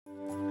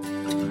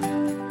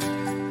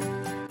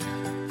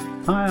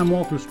Hi, I'm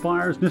Walter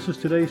Spires. This is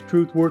today's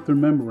Truth Worth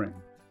Remembering.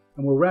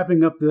 And we're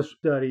wrapping up this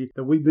study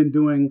that we've been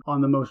doing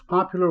on the most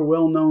popular,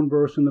 well-known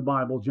verse in the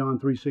Bible, John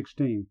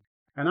 3:16.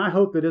 And I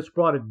hope that it's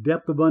brought a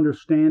depth of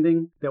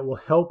understanding that will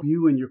help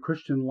you in your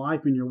Christian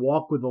life, in your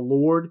walk with the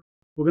Lord.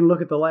 We're going to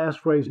look at the last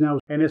phrase now,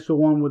 and it's the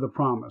one with a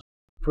promise.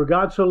 For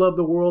God so loved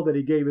the world that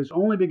he gave his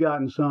only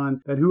begotten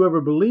Son, that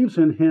whoever believes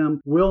in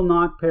him will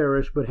not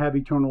perish but have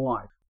eternal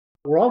life.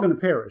 We're all going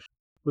to perish.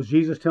 Was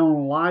Jesus telling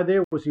a lie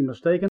there? Was he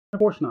mistaken? Of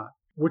course not.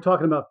 We're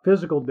talking about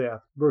physical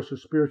death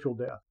versus spiritual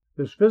death.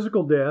 There's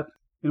physical death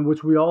in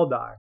which we all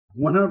die.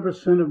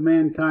 100% of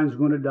mankind is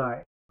going to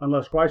die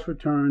unless Christ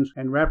returns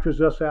and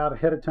raptures us out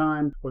ahead of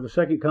time or the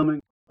second coming.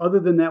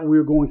 Other than that,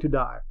 we're going to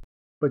die.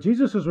 But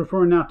Jesus is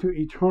referring now to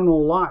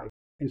eternal life.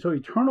 And so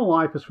eternal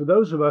life is for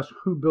those of us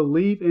who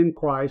believe in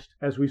Christ,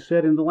 as we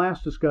said in the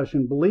last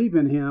discussion, believe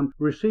in him,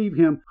 receive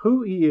him,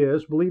 who he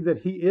is, believe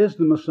that he is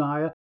the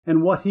Messiah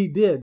and what he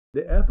did,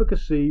 the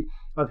efficacy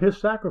of his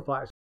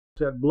sacrifice.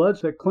 That blood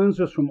that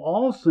cleanses us from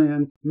all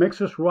sin makes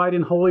us right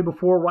and holy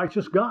before a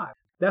righteous God.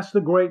 That's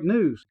the great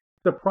news.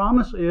 The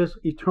promise is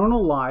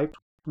eternal life.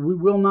 We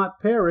will not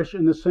perish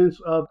in the sense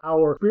of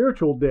our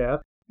spiritual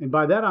death, and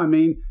by that I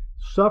mean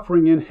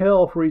suffering in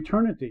hell for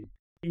eternity.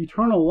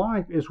 Eternal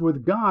life is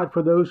with God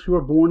for those who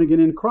are born again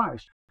in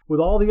Christ. With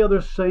all the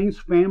other saints,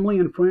 family,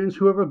 and friends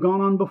who have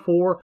gone on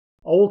before,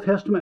 Old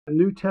Testament and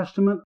New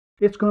Testament,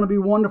 it's going to be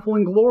wonderful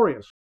and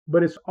glorious.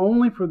 But it's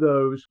only for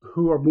those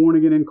who are born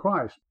again in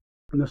Christ.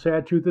 And the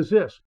sad truth is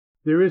this: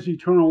 there is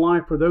eternal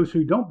life for those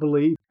who don't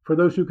believe, for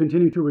those who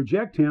continue to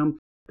reject him.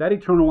 That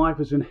eternal life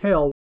is in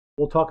hell.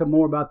 We'll talk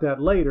more about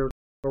that later.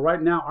 But right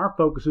now, our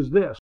focus is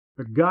this: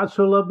 that God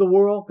so loved the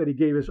world that he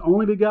gave his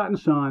only begotten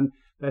Son,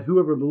 that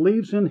whoever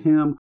believes in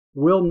him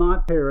will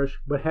not perish,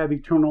 but have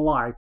eternal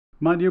life.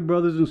 My dear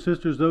brothers and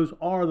sisters, those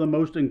are the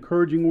most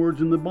encouraging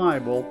words in the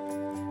Bible.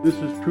 This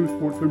is Truth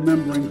Worth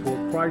Remembering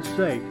for Christ's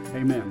sake.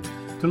 Amen.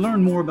 To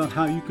learn more about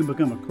how you can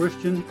become a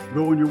Christian,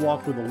 grow in your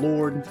walk with the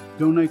Lord,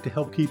 donate to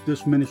help keep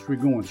this ministry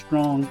going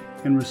strong,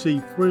 and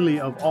receive freely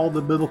of all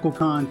the biblical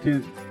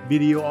content,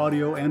 video,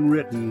 audio, and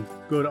written,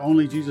 go to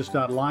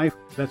onlyjesus.life.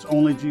 That's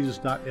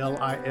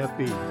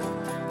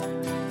onlyjesus.life.